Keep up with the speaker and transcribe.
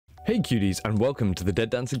Hey cuties, and welcome to the Dead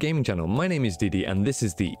Dancer gaming channel. My name is Didi and this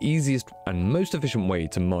is the easiest and most efficient way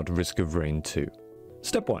to mod Risk of Rain 2.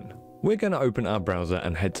 Step 1. We're going to open our browser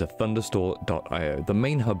and head to thunderstore.io, the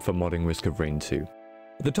main hub for modding Risk of Rain 2.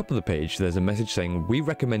 At the top of the page there's a message saying we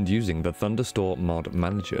recommend using the Thunderstore mod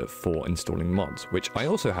manager for installing mods, which I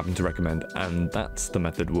also happen to recommend, and that's the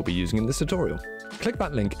method we'll be using in this tutorial. Click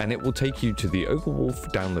that link and it will take you to the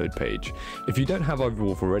Overwolf download page. If you don't have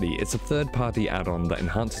Overwolf already, it's a third-party add-on that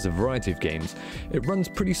enhances a variety of games. It runs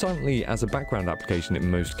pretty silently as a background application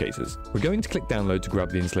in most cases. We're going to click download to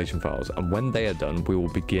grab the installation files, and when they are done we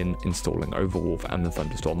will begin installing Overwolf and the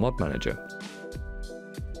Thunderstore mod manager.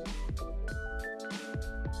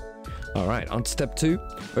 Alright, on to step 2.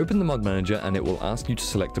 Open the mod manager and it will ask you to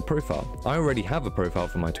select a profile. I already have a profile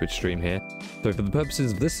for my Twitch stream here, so for the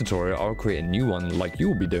purposes of this tutorial I'll create a new one like you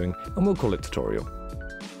will be doing and we'll call it tutorial.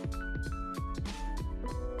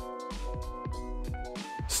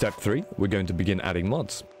 Step 3. We're going to begin adding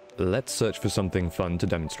mods. Let's search for something fun to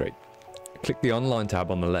demonstrate. Click the online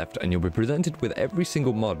tab on the left and you'll be presented with every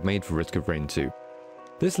single mod made for Risk of Rain 2.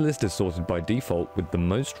 This list is sorted by default with the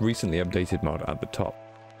most recently updated mod at the top,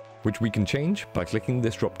 which we can change by clicking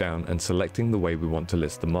this drop down and selecting the way we want to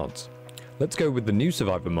list the mods. Let's go with the new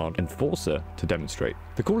survivor mod, Enforcer, to demonstrate.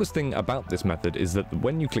 The coolest thing about this method is that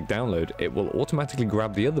when you click download, it will automatically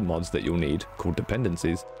grab the other mods that you'll need, called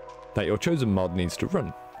dependencies, that your chosen mod needs to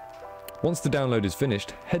run. Once the download is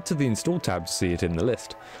finished, head to the install tab to see it in the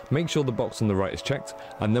list. Make sure the box on the right is checked,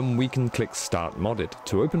 and then we can click start modded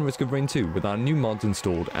to open Risk of Rain 2 with our new mods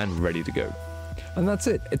installed and ready to go. And that's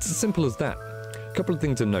it, it's as simple as that. Couple of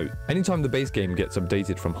things to note: anytime the base game gets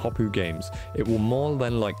updated from Hopoo Games, it will more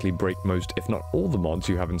than likely break most if not all the mods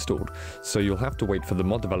you have installed, so you'll have to wait for the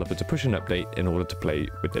mod developer to push an update in order to play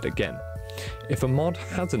with it again. If a mod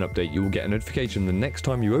has an update, you will get a notification the next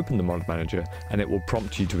time you open the mod manager and it will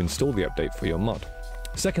prompt you to install the update for your mod.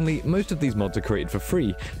 Secondly, most of these mods are created for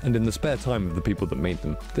free and in the spare time of the people that made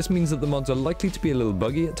them. This means that the mods are likely to be a little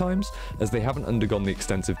buggy at times, as they haven't undergone the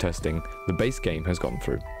extensive testing the base game has gone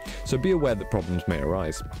through. So be aware that problems may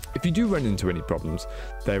arise. If you do run into any problems,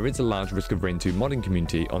 there is a large Risk of Rain 2 modding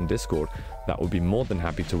community on Discord that will be more than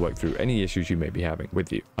happy to work through any issues you may be having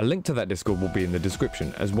with you. A link to that Discord will be in the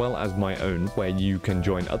description, as well as my own, where you can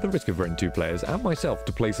join other Risk of Rain 2 players and myself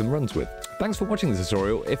to play some runs with. Thanks for watching this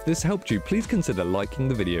tutorial. If this helped you, please consider liking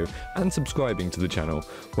the video and subscribing to the channel,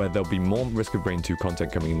 where there'll be more Risk of Rain 2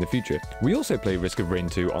 content coming in the future. We also play Risk of Rain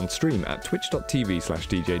 2 on stream at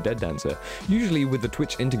twitch.tv/DJDeadDancer, usually with the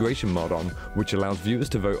Twitch integration mod on, which allows viewers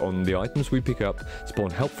to vote on the items we pick up, spawn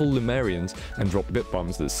helpful Lumerians, and drop bit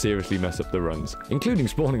bombs that seriously mess up the runs, including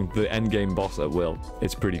spawning the endgame boss at will.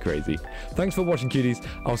 It's pretty crazy. Thanks for watching cuties,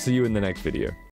 I'll see you in the next video.